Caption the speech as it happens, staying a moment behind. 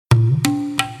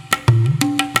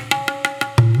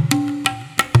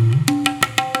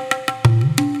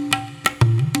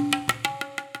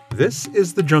This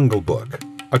is The Jungle Book,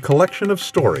 a collection of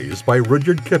stories by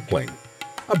Rudyard Kipling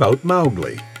about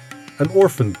Mowgli, an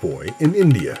orphaned boy in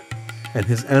India, and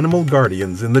his animal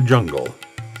guardians in the jungle,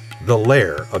 the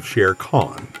lair of Shere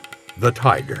Khan, the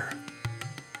tiger.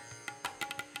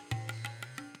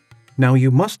 Now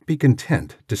you must be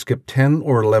content to skip 10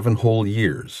 or 11 whole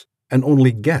years and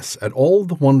only guess at all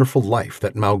the wonderful life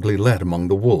that Mowgli led among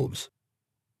the wolves.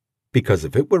 Because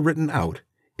if it were written out,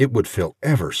 it would fill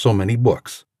ever so many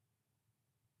books.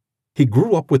 He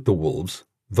grew up with the wolves,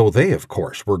 though they, of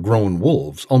course, were grown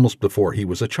wolves almost before he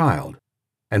was a child,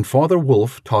 and Father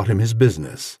Wolf taught him his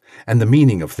business and the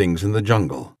meaning of things in the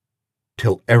jungle,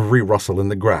 till every rustle in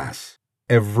the grass,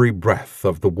 every breath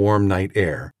of the warm night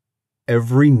air,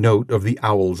 every note of the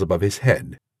owls above his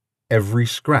head, every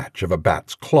scratch of a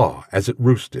bat's claw as it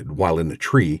roosted while in a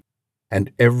tree,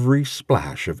 and every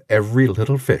splash of every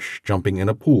little fish jumping in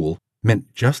a pool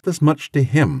meant just as much to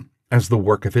him as the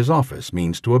work of his office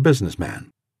means to a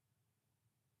businessman.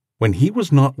 When he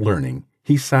was not learning,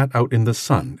 he sat out in the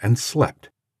sun and slept,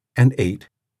 and ate,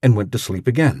 and went to sleep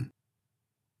again.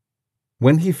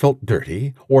 When he felt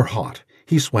dirty or hot,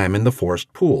 he swam in the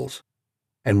forest pools,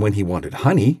 and when he wanted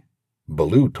honey,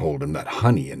 Baloo told him that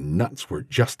honey and nuts were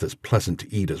just as pleasant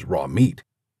to eat as raw meat,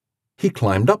 he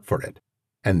climbed up for it,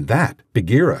 and that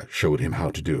Bagheera showed him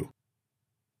how to do.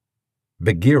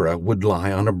 Bagheera would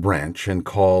lie on a branch and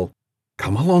call,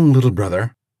 "Come along, little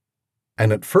brother,"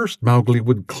 and at first Mowgli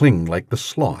would cling like the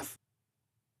sloth,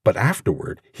 but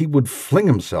afterward he would fling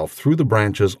himself through the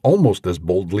branches almost as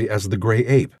boldly as the gray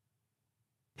ape.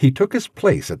 He took his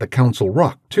place at the Council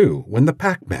Rock, too, when the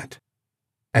pack met,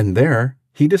 and there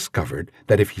he discovered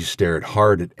that if he stared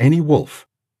hard at any wolf,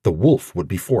 the wolf would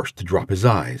be forced to drop his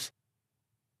eyes,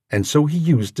 and so he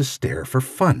used to stare for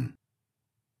fun.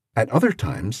 At other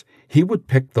times, he would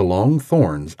pick the long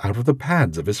thorns out of the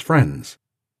pads of his friends,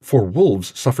 for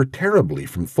wolves suffer terribly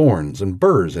from thorns and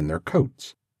burrs in their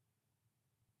coats.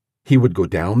 He would go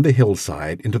down the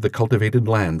hillside into the cultivated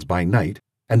lands by night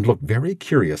and look very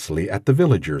curiously at the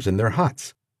villagers in their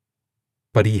huts.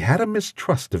 But he had a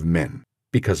mistrust of men,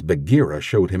 because Bagheera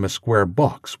showed him a square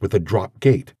box with a drop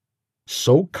gate,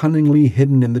 so cunningly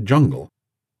hidden in the jungle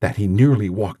that he nearly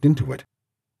walked into it,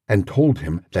 and told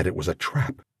him that it was a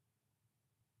trap.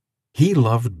 He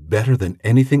loved better than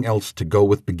anything else to go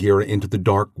with Bagheera into the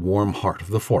dark, warm heart of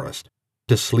the forest,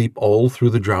 to sleep all through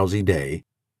the drowsy day,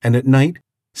 and at night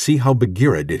see how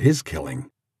Bagheera did his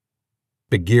killing.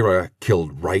 Bagheera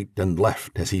killed right and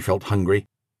left as he felt hungry,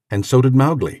 and so did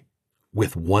Mowgli,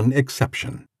 with one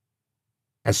exception.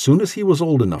 As soon as he was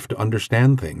old enough to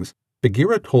understand things,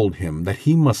 Bagheera told him that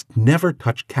he must never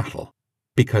touch cattle,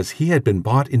 because he had been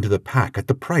bought into the pack at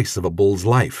the price of a bull's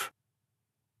life.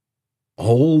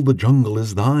 "All the jungle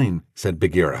is thine," said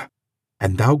Bagheera,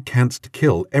 "and thou canst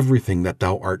kill everything that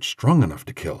thou art strong enough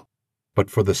to kill.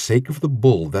 But for the sake of the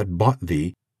bull that bought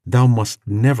thee, thou must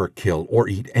never kill or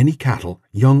eat any cattle,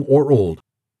 young or old.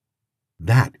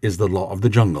 That is the law of the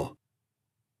jungle."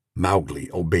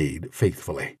 Mowgli obeyed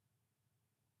faithfully.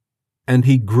 And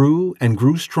he grew and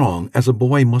grew strong as a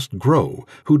boy must grow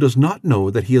who does not know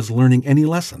that he is learning any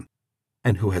lesson,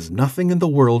 and who has nothing in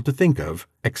the world to think of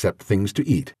except things to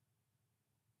eat.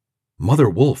 Mother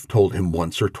Wolf told him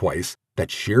once or twice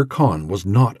that Shere Khan was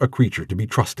not a creature to be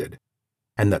trusted,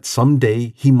 and that some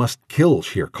day he must kill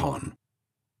Shere Khan.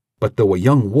 But though a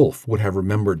young wolf would have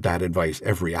remembered that advice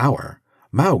every hour,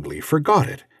 Mowgli forgot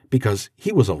it because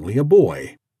he was only a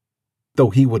boy,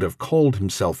 though he would have called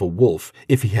himself a wolf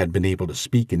if he had been able to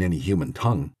speak in any human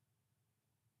tongue.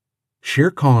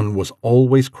 Shere Khan was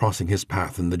always crossing his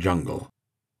path in the jungle,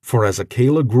 for as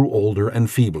Akela grew older and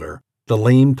feebler, the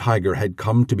lame tiger had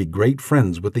come to be great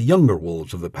friends with the younger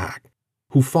wolves of the pack,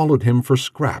 who followed him for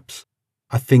scraps,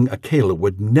 a thing Akela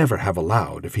would never have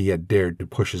allowed if he had dared to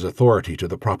push his authority to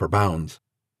the proper bounds.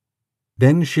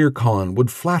 Then Shere Khan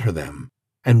would flatter them,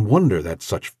 and wonder that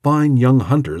such fine young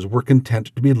hunters were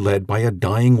content to be led by a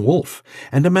dying wolf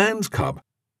and a man's cub.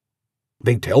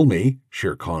 "They tell me,"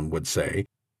 Shere Khan would say,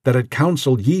 "that at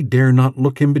council ye dare not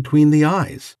look him between the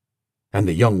eyes," and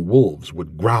the young wolves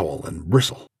would growl and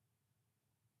bristle.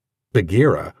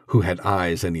 Bagheera, who had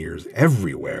eyes and ears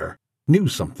everywhere, knew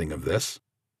something of this,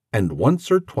 and once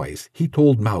or twice he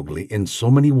told Mowgli in so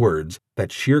many words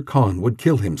that Shere Khan would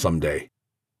kill him some day,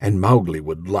 and Mowgli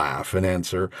would laugh and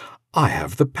answer, "I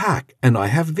have the pack, and I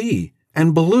have thee,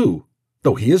 and Baloo,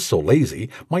 though he is so lazy,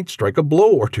 might strike a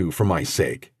blow or two for my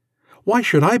sake. Why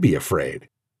should I be afraid?"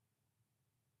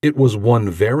 It was one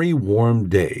very warm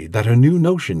day that a new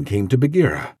notion came to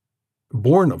Bagheera,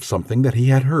 born of something that he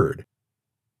had heard.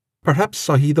 Perhaps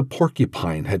Sahi the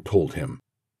Porcupine had told him,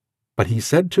 but he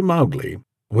said to Mowgli,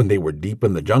 when they were deep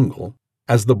in the jungle,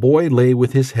 as the boy lay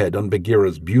with his head on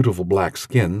Bagheera's beautiful black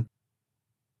skin,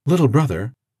 "Little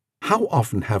brother, how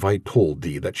often have I told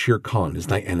thee that Shere Khan is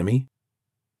thy enemy?"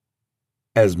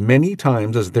 "As many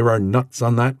times as there are nuts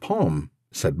on that palm,"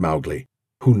 said Mowgli,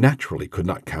 who naturally could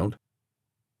not count.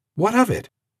 "What of it?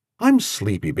 I'm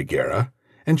sleepy, Bagheera,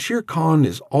 and Shere Khan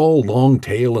is all long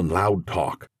tail and loud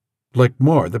talk, like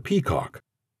Mar the peacock.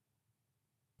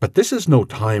 But this is no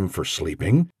time for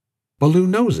sleeping. Baloo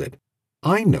knows it.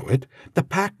 I know it. The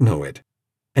pack know it.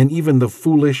 And even the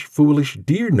foolish, foolish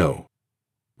deer know.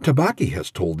 Tabaqui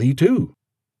has told thee too."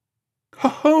 "Ho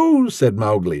ho!" said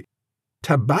Mowgli.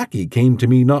 "Tabaqui came to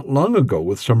me not long ago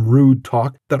with some rude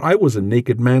talk that I was a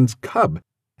naked man's cub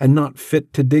and not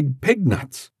fit to dig pig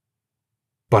nuts.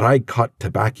 But I caught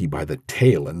Tabaqui by the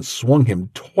tail and swung him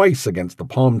twice against the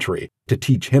palm tree to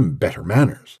teach him better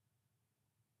manners."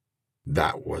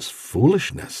 "That was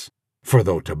foolishness, for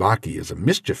though Tabaqui is a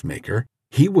mischief-maker,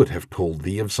 he would have told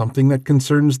thee of something that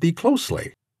concerns thee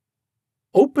closely.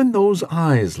 Open those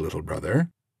eyes, little brother.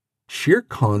 Shere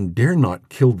Khan dare not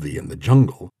kill thee in the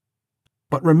jungle.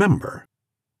 But remember,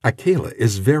 Akela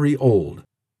is very old,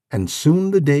 and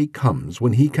soon the day comes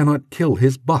when he cannot kill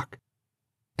his buck,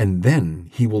 and then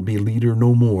he will be leader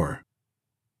no more.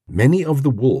 Many of the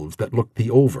wolves that looked thee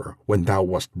over when thou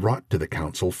wast brought to the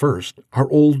council first are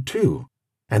old too,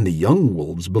 and the young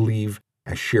wolves believe,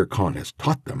 as Shere Khan has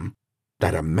taught them,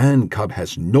 that a man-cub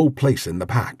has no place in the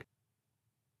pack.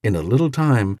 In a little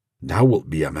time thou wilt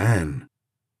be a man."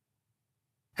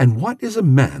 "And what is a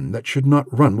man that should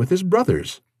not run with his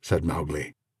brothers?" said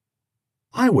Mowgli.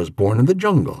 "I was born in the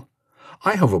jungle.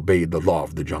 I have obeyed the law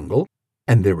of the jungle,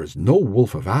 and there is no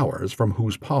wolf of ours from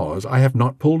whose paws I have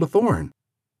not pulled a thorn.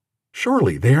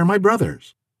 Surely they are my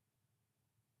brothers."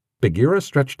 Bagheera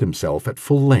stretched himself at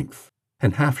full length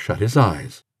and half shut his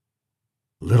eyes.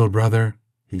 "Little brother,"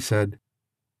 he said,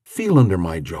 "feel under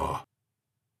my jaw."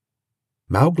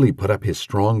 Mowgli put up his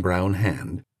strong brown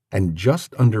hand, and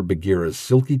just under Bagheera's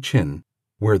silky chin,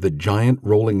 where the giant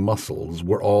rolling muscles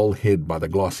were all hid by the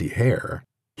glossy hair,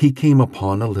 he came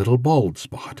upon a little bald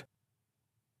spot.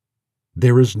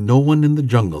 "There is no one in the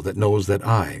jungle that knows that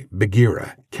I,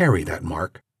 Bagheera, carry that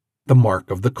mark, the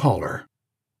mark of the collar.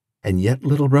 And yet,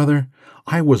 little brother,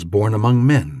 I was born among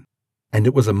men, and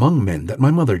it was among men that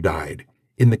my mother died,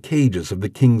 in the cages of the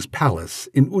king's palace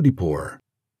in Udaipur.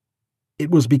 It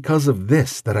was because of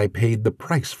this that I paid the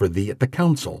price for thee at the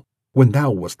council, when thou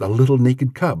wast a little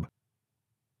naked cub.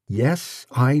 Yes,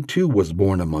 I too was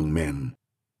born among men.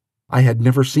 I had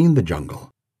never seen the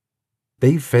jungle.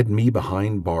 They fed me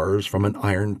behind bars from an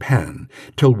iron pan,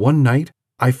 till one night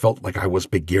I felt like I was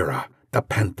Bagheera, the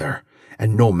panther,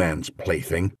 and no man's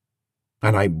plaything.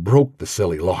 And I broke the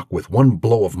silly lock with one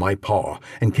blow of my paw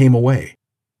and came away.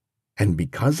 And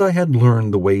because I had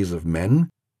learned the ways of men,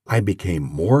 I became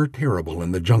more terrible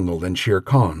in the jungle than Shere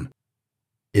Khan.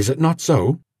 Is it not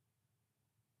so?"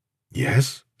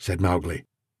 "Yes," said Mowgli.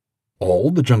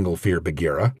 "All the jungle fear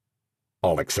Bagheera,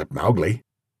 all except Mowgli."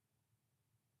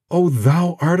 "Oh,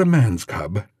 thou art a man's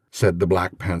cub," said the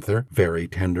Black Panther very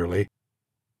tenderly.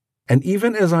 "And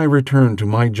even as I return to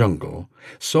my jungle,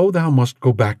 so thou must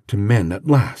go back to men at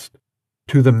last,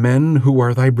 to the men who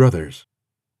are thy brothers,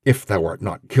 if thou art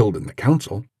not killed in the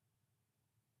council."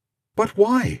 "But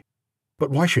why?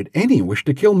 But why should any wish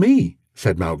to kill me?"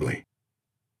 said Mowgli.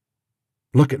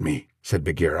 "Look at me," said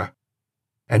Bagheera,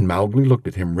 and Mowgli looked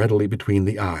at him readily between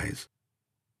the eyes.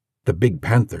 The big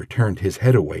panther turned his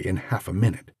head away in half a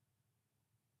minute.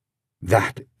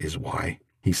 "That is why,"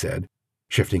 he said,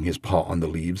 shifting his paw on the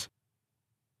leaves.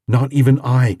 "Not even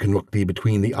I can look thee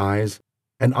between the eyes,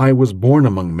 and I was born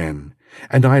among men,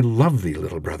 and I love thee,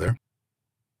 little brother.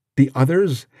 The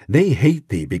others, they hate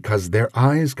thee because their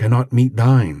eyes cannot meet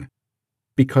thine,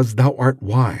 because thou art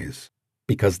wise,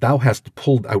 because thou hast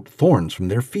pulled out thorns from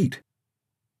their feet,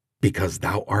 because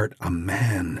thou art a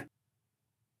man."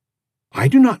 "I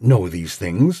do not know these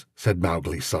things," said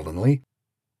Mowgli sullenly,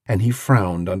 and he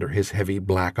frowned under his heavy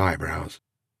black eyebrows.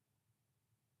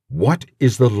 "What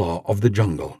is the law of the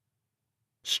jungle?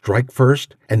 Strike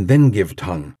first and then give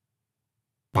tongue.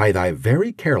 By thy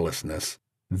very carelessness,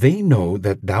 they know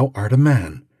that thou art a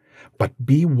man, but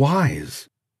be wise.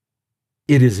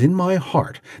 It is in my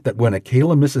heart that when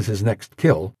Akela misses his next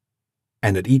kill,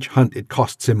 and at each hunt it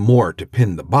costs him more to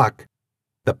pin the buck,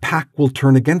 the pack will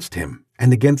turn against him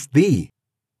and against thee.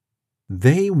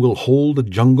 They will hold a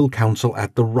jungle council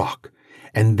at the rock,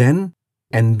 and then...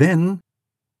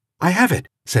 "I have it,"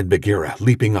 said Bagheera,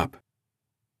 leaping up.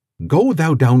 "Go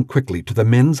thou down quickly to the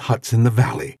men's huts in the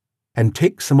valley, and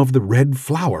take some of the red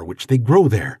flower which they grow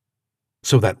there,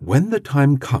 so that when the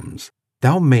time comes,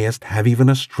 Thou mayest have even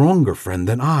a stronger friend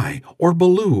than I, or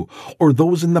Baloo, or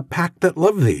those in the pack that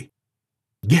love thee.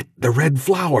 Get the red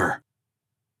flower."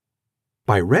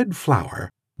 By red flower,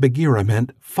 Bagheera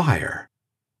meant fire.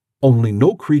 Only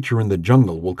no creature in the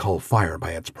jungle will call fire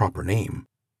by its proper name.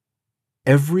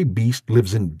 Every beast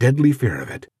lives in deadly fear of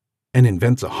it, and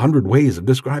invents 100 ways of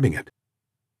describing it.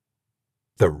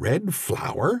 "The red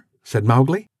flower," said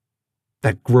Mowgli,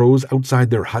 "that grows outside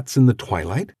their huts in the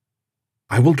twilight?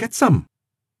 I will get some."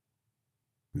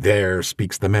 "There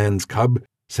speaks the man's cub,"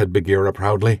 said Bagheera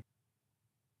proudly.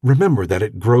 "Remember that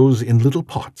it grows in little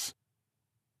pots.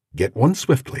 Get one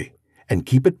swiftly, and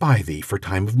keep it by thee for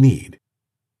time of need."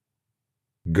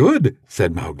 "Good,"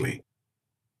 said Mowgli.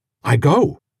 "I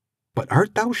go. But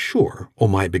art thou sure, O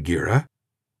my Bagheera?"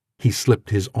 He slipped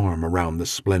his arm around the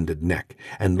splendid neck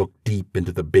and looked deep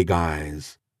into the big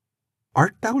eyes.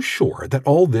 "Art thou sure that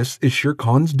all this is Shere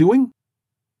Khan's doing?"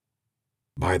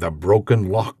 "By the broken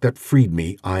lock that freed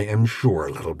me, I am sure,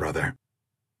 little brother."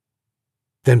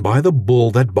 "Then by the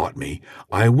bull that bought me,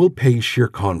 I will pay Shere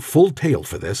Khan full tale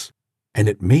for this, and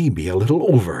it may be a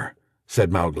little over,"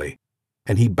 said Mowgli,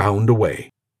 and he bounded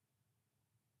away.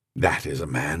 "That is a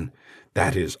man.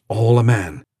 That is all a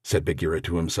man," said Bagheera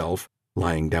to himself,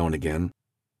 lying down again.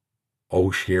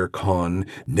 "O Shere Khan,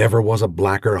 never was a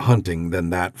blacker hunting than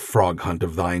that frog hunt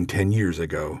of thine 10 years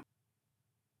ago."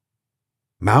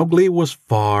 Mowgli was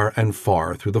far and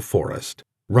far through the forest,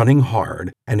 running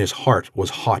hard, and his heart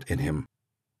was hot in him.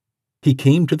 He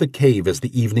came to the cave as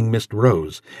the evening mist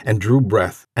rose, and drew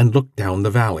breath and looked down the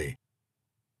valley.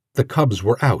 The cubs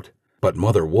were out, but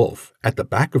Mother Wolf, at the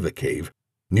back of the cave,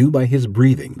 knew by his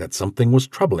breathing that something was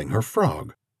troubling her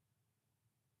frog.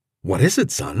 "What is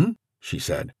it, son?" she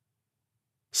said.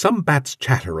 "Some bats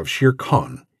chatter of Shere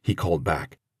Khan," he called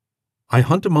back. "I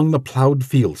hunt among the ploughed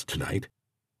fields tonight,"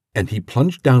 and he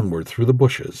plunged downward through the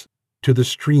bushes to the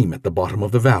stream at the bottom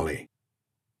of the valley.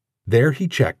 There he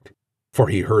checked, for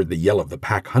he heard the yell of the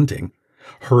pack hunting,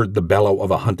 heard the bellow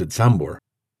of a hunted Sambur,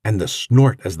 and the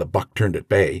snort as the buck turned at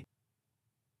bay.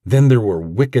 Then there were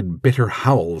wicked, bitter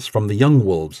howls from the young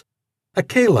wolves.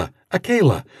 "Akela!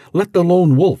 Akela! Let the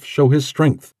lone wolf show his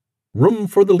strength! Room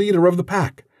for the leader of the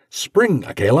pack! Spring,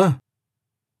 Akela!"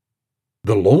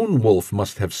 The lone wolf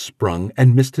must have sprung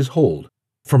and missed his hold,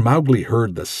 for Mowgli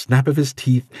heard the snap of his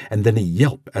teeth and then a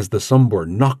yelp as the Sambur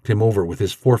knocked him over with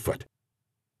his forefoot.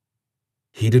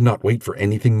 He did not wait for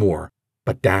anything more,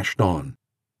 but dashed on,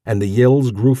 and the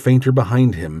yells grew fainter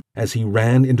behind him as he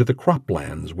ran into the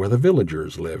croplands where the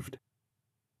villagers lived.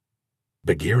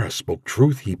 "Bagheera spoke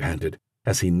truth," he panted,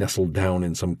 as he nestled down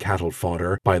in some cattle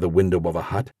fodder by the window of a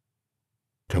hut.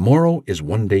 "Tomorrow is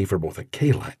one day for both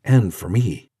Akela and for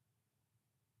me."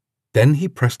 Then he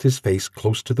pressed his face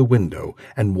close to the window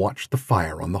and watched the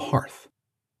fire on the hearth.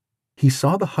 He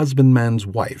saw the husbandman's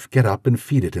wife get up and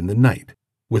feed it in the night,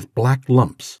 with black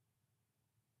lumps.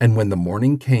 And when the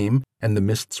morning came and the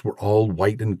mists were all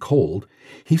white and cold,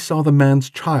 he saw the man's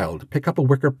child pick up a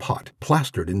wicker pot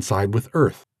plastered inside with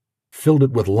earth, filled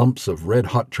it with lumps of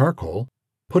red-hot charcoal,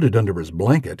 put it under his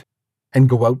blanket, and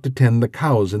go out to tend the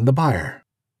cows in the byre.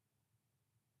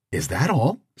 "Is that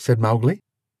all?" said Mowgli.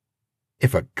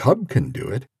 "If a cub can do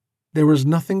it, there is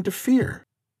nothing to fear."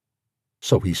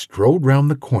 So he strode round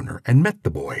the corner and met the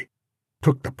boy,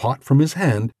 took the pot from his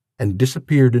hand, and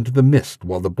disappeared into the mist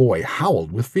while the boy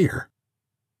howled with fear.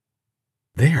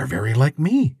 "They are very like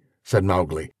me," said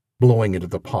Mowgli, blowing into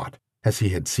the pot, as he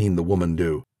had seen the woman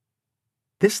do.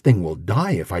 "This thing will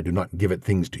die if I do not give it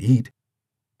things to eat."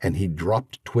 And he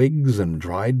dropped twigs and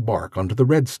dried bark onto the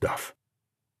red stuff.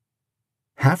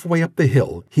 Halfway up the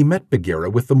hill, he met Bagheera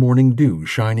with the morning dew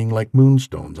shining like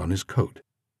moonstones on his coat.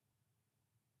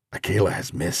 "Akela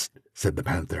has missed," said the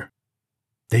panther.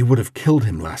 "They would have killed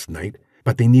him last night,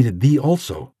 but they needed thee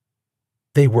also.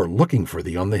 They were looking for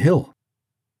thee on the hill."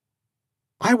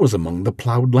 "I was among the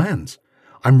ploughed lands.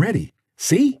 I'm ready.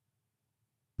 See?"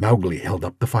 Mowgli held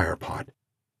up the fire-pot.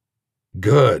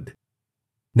 "Good.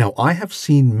 Now I have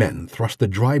seen men thrust a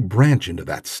dry branch into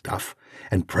that stuff,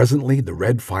 and presently the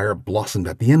red fire blossomed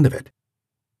at the end of it.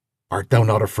 Art thou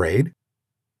not afraid?"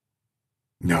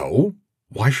 "No.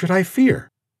 Why should I fear?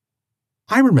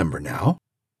 I remember now,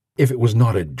 if it was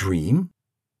not a dream,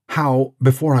 how,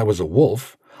 before I was a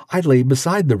wolf, I lay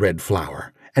beside the red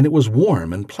flower, and it was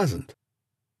warm and pleasant."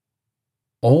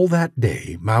 All that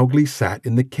day Mowgli sat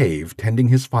in the cave tending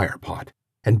his fire-pot,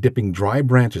 and dipping dry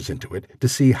branches into it to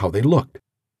see how they looked.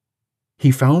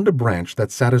 He found a branch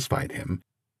that satisfied him,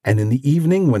 and in the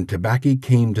evening when Tabaqui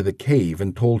came to the cave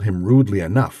and told him rudely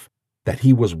enough that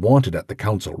he was wanted at the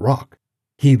Council Rock,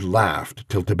 he laughed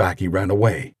till Tabaqui ran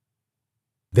away.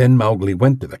 Then Mowgli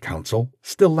went to the council,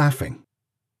 still laughing.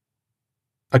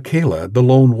 Akela, the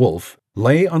lone wolf,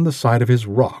 lay on the side of his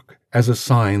rock as a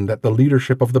sign that the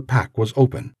leadership of the pack was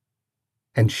open,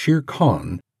 and Shere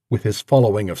Khan, with his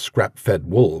following of scrap-fed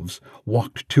wolves,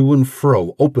 walked to and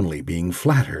fro openly being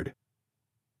flattered.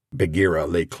 Bagheera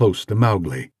lay close to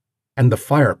Mowgli, and the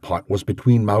fire-pot was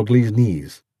between Mowgli's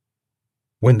knees.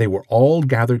 When they were all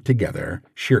gathered together,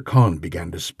 Shere Khan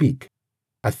began to speak,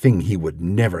 a thing he would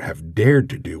never have dared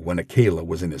to do when Akela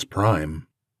was in his prime.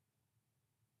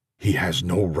 "He has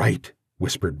no right,"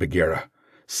 whispered Bagheera.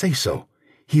 "Say so.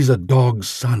 He's a dog's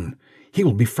son. He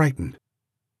will be frightened."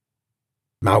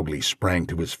 Mowgli sprang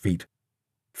to his feet.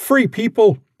 "Free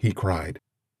people!" he cried.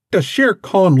 "Does Shere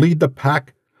Khan lead the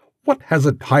pack? What has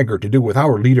a tiger to do with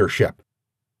our leadership?"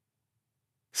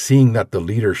 "Seeing that the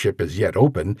leadership is yet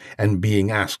open and being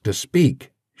asked to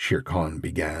speak," Shere Khan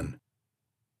began.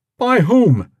 "By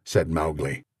whom?" said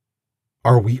Mowgli.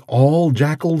 "Are we all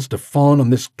jackals to fawn on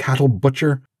this cattle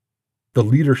butcher? The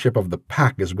leadership of the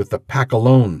pack is with the pack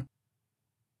alone."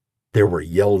 There were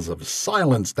yells of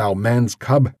 "Silence, thou man's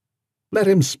cub! Let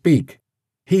him speak.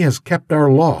 He has kept our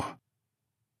law."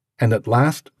 And at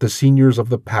last the seniors of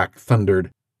the pack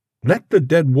thundered, "Let the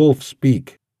dead wolf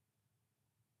speak."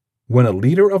 When a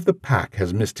leader of the pack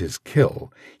has missed his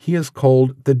kill, he is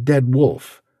called the dead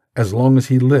wolf, as long as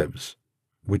he lives,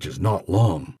 which is not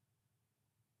long.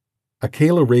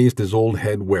 Akela raised his old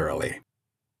head warily.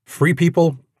 "Free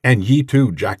people, and ye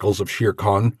too, jackals of Shere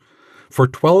Khan, for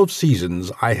 12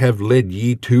 seasons I have led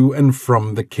ye to and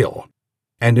from the kill,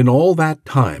 and in all that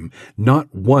time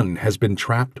not one has been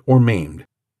trapped or maimed.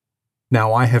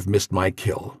 Now I have missed my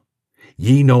kill.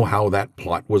 Ye know how that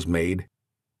plot was made.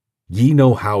 Ye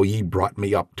know how ye brought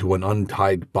me up to an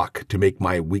untied buck to make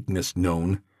my weakness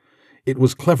known. It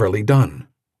was cleverly done.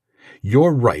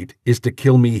 Your right is to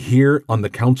kill me here on the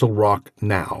Council Rock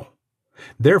now.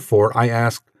 Therefore I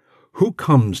ask, who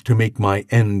comes to make my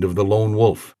end of the lone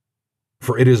wolf?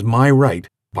 For it is my right,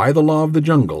 by the law of the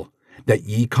jungle, that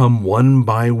ye come one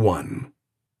by one."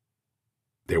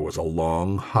 There was a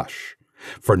long hush,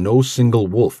 for no single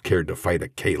wolf cared to fight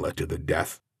Akela to the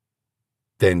death.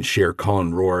 Then Shere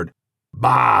Khan roared,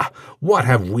 "Bah! What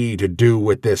have we to do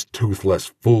with this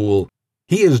toothless fool?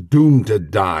 He is doomed to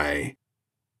die.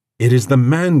 It is the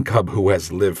man-cub who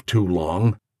has lived too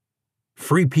long.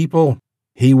 Free people,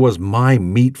 he was my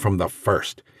meat from the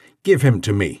first. Give him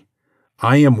to me.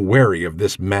 I am wary of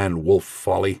this man-wolf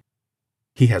folly.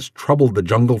 He has troubled the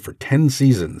jungle for 10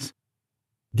 seasons.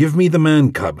 Give me the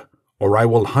man-cub, or I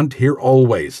will hunt here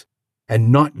always,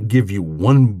 and not give you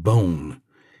one bone.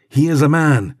 He is a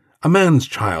man's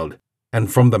child,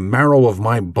 and from the marrow of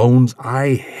my bones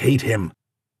I hate him."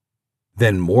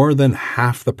 Then more than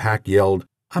half the pack yelled,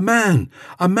 A man!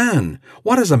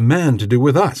 What has a man to do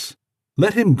with us?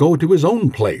 Let him go to his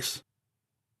own place."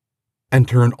 "And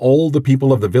turn all the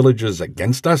people of the villages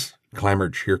against us?"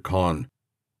 clamored Shere Khan.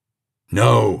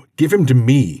 "No, give him to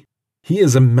me. He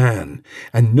is a man,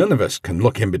 and none of us can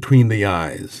look him between the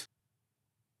eyes."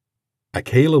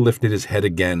 Akela lifted his head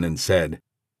again and said,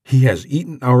 "He has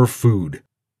eaten our food.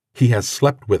 He has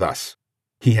slept with us.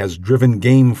 He has driven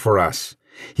game for us.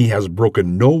 He has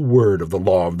broken no word of the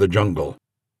law of the jungle.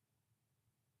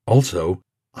 Also,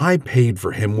 I paid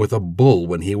for him with a bull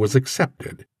when he was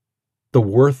accepted. The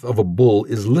worth of a bull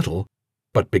is little,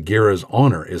 but Bagheera's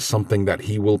honor is something that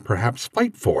he will perhaps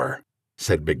fight for,"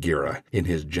 said Bagheera in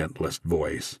his gentlest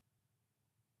voice.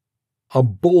 "A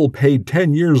bull paid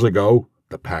 10 years ago,"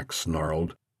 the pack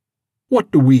snarled.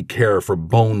 "What do we care for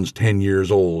bones 10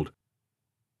 years old?"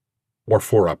 "Or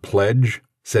for a pledge?"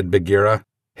 said Bagheera,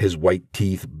 his white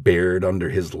teeth bared under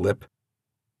his lip.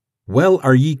 "Well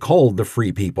are ye called the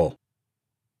Free People."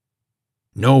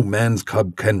 "No man's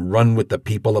cub can run with the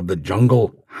people of the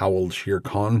jungle," howled Shere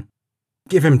Khan.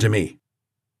 "Give him to me."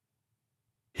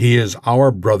 "He is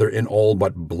our brother in all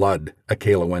but blood,"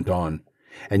 Akela went on,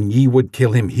 "and ye would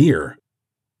kill him here.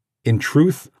 In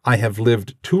truth, I have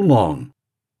lived too long.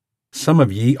 Some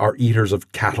of ye are eaters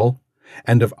of cattle,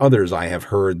 and of others I have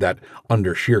heard that,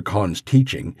 under Shere Khan's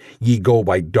teaching, ye go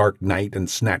by dark night and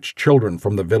snatch children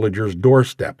from the villager's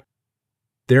doorstep.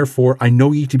 Therefore I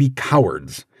know ye to be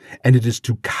cowards, and it is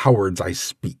to cowards I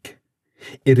speak.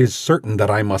 It is certain that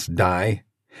I must die.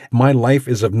 My life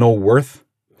is of no worth,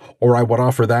 or I would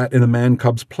offer that in a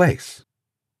man-cub's place.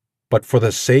 But for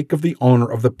the sake of the honor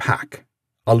of the pack,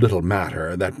 a little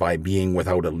matter that by being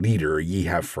without a leader ye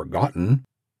have forgotten,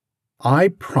 I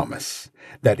promise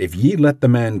that if ye let the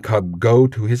man-cub go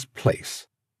to his place,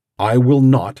 I will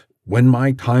not, when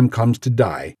my time comes to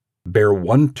die, bear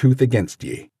one tooth against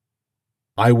ye.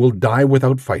 I will die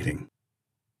without fighting.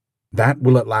 That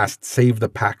will at last save the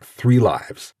pack 3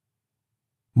 lives.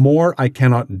 More I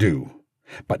cannot do,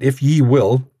 But if ye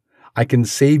will, I can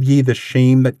save ye the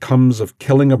shame that comes of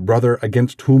killing a brother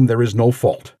against whom there is no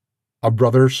fault, a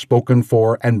brother spoken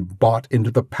for and bought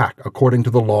into the pack according to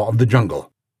the law of the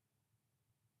jungle."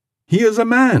 "He is a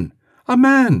man! A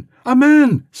man! A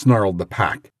man!" snarled the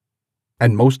pack,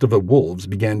 and most of the wolves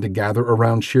began to gather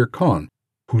around Shere Khan,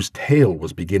 whose tail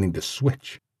was beginning to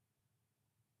switch.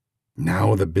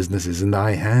 "Now the business is in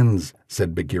thy hands,"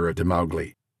 said Bagheera to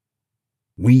Mowgli.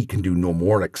 "We can do no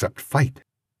more except fight."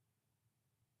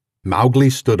 Mowgli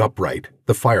stood upright,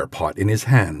 the fire pot in his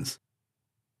hands.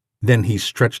 Then he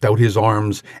stretched out his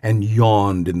arms and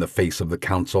yawned in the face of the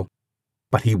council.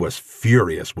 But he was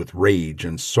furious with rage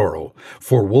and sorrow,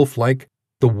 for wolf-like,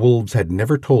 the wolves had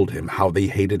never told him how they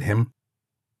hated him.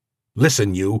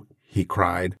 "Listen, you," he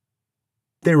cried.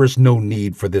 "There is no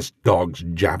need for this dog's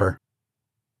jabber.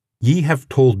 Ye have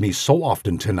told me so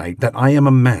often tonight that I am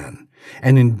a man,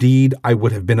 and indeed I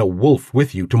would have been a wolf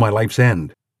with you to my life's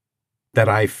end, that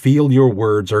I feel your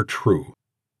words are true.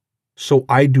 So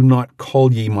I do not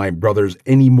call ye my brothers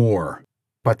any more,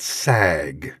 but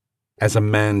sag, as a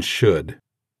man should.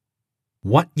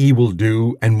 What ye will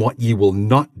do and what ye will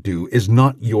not do is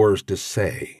not yours to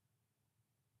say.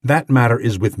 That matter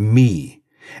is with me,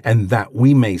 and that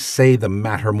we may say the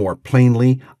matter more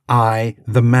plainly, I,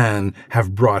 the man,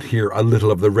 have brought here a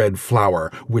little of the red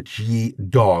flower, which ye,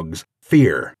 dogs,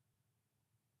 fear."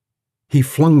 He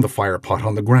flung the fire-pot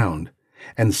on the ground,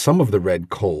 and some of the red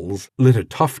coals lit a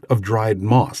tuft of dried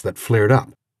moss that flared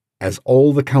up, as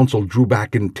all the council drew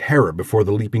back in terror before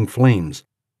the leaping flames.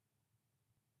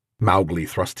 Mowgli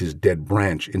thrust his dead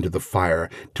branch into the fire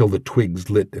till the twigs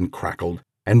lit and crackled,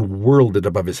 and whirled it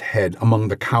above his head among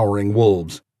the cowering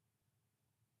wolves.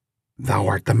 "Thou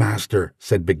art the master,"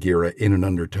 said Bagheera in an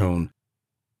undertone.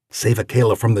 "Save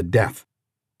Akela from the death.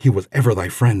 He was ever thy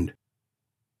friend."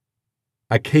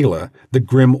 Akela, the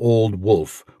grim old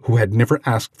wolf, who had never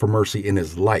asked for mercy in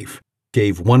his life,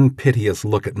 gave one piteous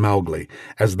look at Mowgli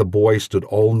as the boy stood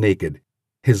all naked,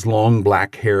 his long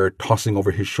black hair tossing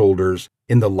over his shoulders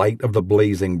in the light of the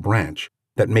blazing branch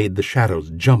that made the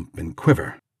shadows jump and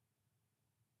quiver.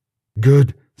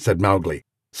 "Good," said Mowgli,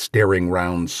 staring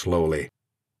round slowly.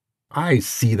 "I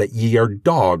see that ye are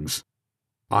dogs.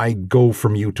 I go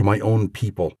from you to my own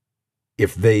people,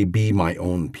 if they be my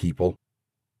own people.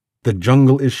 The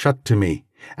jungle is shut to me,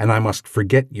 and I must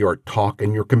forget your talk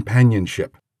and your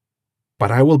companionship.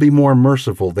 But I will be more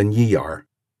merciful than ye are,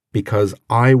 because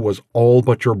I was all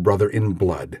but your brother in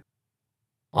blood.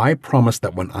 I promise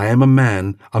that when I am a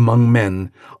man among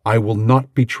men, I will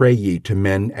not betray ye to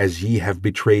men as ye have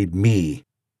betrayed me."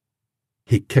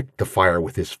 He kicked the fire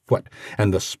with his foot,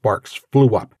 and the sparks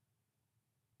flew up.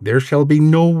 "There shall be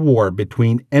no war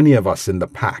between any of us in the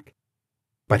pack.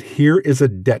 But here is a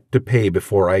debt to pay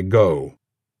before I go."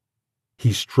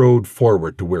 He strode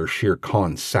forward to where Shere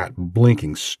Khan sat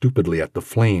blinking stupidly at the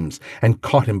flames, and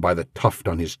caught him by the tuft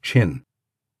on his chin.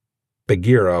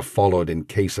 Bagheera followed in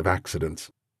case of accidents.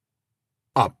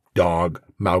 "Up, dog!"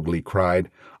 Mowgli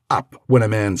cried. "Up when a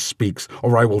man speaks,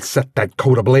 or I will set that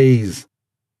coat ablaze."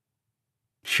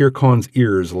 Shere Khan's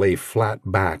ears lay flat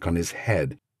back on his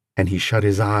head, and he shut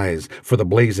his eyes, for the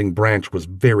blazing branch was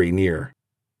very near.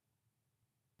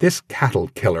 "This cattle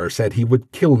killer said he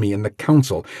would kill me in the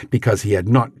council because he had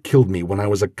not killed me when I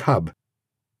was a cub.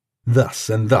 Thus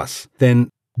and thus, then,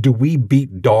 do we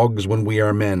beat dogs when we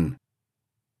are men.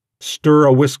 Stir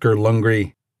a whisker,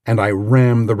 Lungri, and I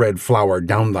ram the red flower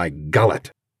down thy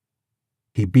gullet."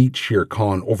 He beat Shere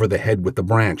Khan over the head with the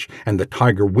branch, and the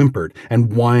tiger whimpered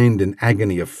and whined in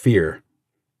agony of fear.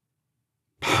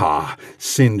 "Pah,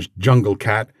 singed jungle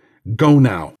cat, go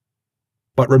now.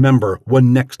 But remember,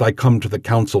 when next I come to the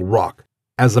council rock,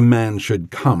 as a man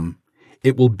should come,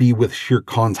 it will be with Shere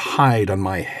Khan's hide on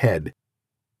my head.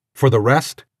 For the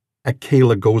rest,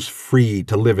 Akela goes free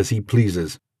to live as he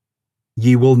pleases.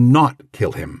 Ye will not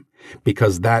kill him,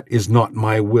 because that is not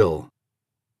my will.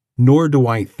 Nor do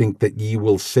I think that ye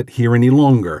will sit here any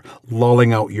longer,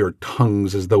 lolling out your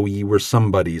tongues as though ye were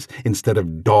somebodies, instead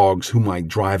of dogs whom I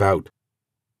drive out.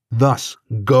 Thus,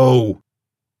 go!"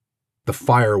 The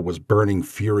fire was burning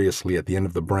furiously at the end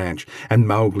of the branch, and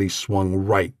Mowgli swung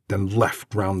right and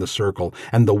left round the circle,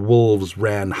 and the wolves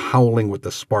ran howling with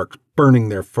the sparks burning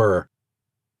their fur.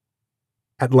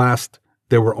 At last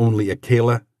there were only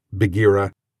Akela,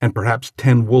 Bagheera, and perhaps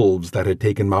 10 wolves that had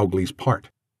taken Mowgli's part.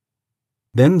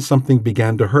 Then something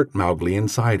began to hurt Mowgli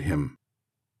inside him,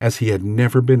 as he had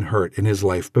never been hurt in his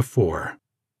life before,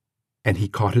 and he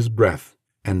caught his breath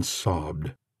and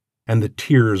sobbed, and the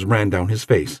tears ran down his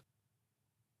face.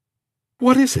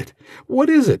 "What is it? What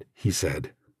is it?" he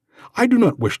said. "I do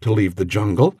not wish to leave the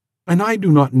jungle, and I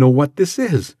do not know what this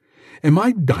is. Am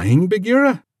I dying,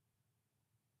 Bagheera?"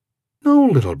 "No,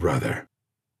 little brother.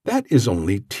 That is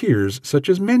only tears such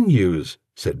as men use,"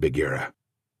 said Bagheera.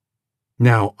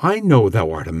 "Now I know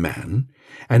thou art a man,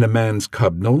 and a man's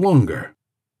cub no longer.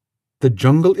 The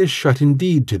jungle is shut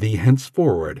indeed to thee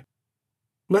henceforward.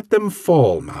 Let them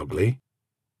fall, Mowgli.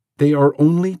 They are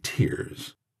only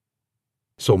tears."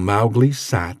 So Mowgli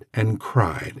sat and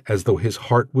cried as though his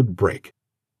heart would break,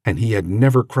 and he had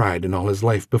never cried in all his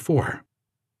life before.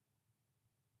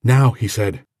 "Now," he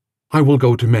said, "I will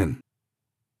go to men.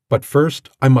 But first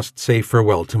I must say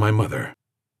farewell to my mother."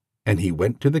 And he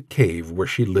went to the cave where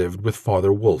she lived with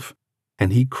Father Wolf,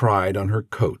 and he cried on her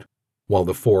coat, while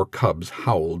the 4 cubs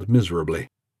howled miserably.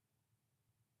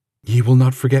 "Ye will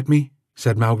not forget me?"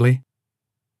 said Mowgli.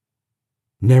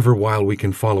 "Never while we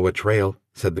can follow a trail,"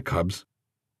 said the cubs.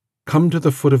 "Come to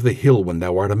the foot of the hill when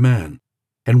thou art a man,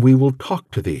 and we will talk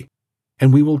to thee,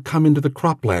 and we will come into the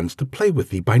croplands to play with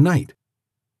thee by night."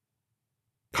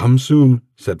 "Come soon,"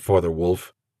 said Father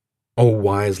Wolf. "O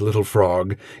wise little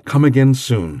frog, come again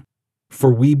soon,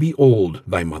 for we be old,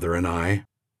 thy mother and I."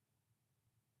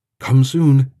 "Come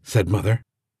soon," said Mother,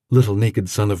 "little naked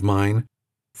son of mine,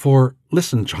 for,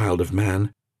 listen, child of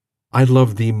man, I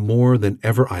love thee more than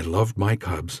ever I loved my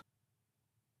cubs."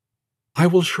 "I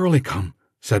will surely come,"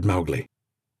 said Mowgli,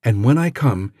 "and when I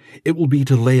come, it will be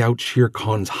to lay out Shere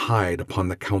Khan's hide upon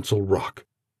the Council Rock.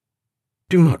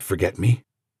 Do not forget me.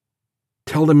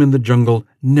 Tell them in the jungle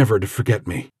never to forget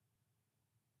me."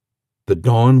 The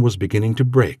dawn was beginning to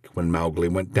break when Mowgli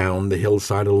went down the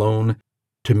hillside alone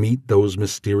to meet those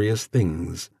mysterious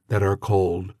things that are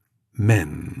called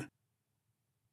men.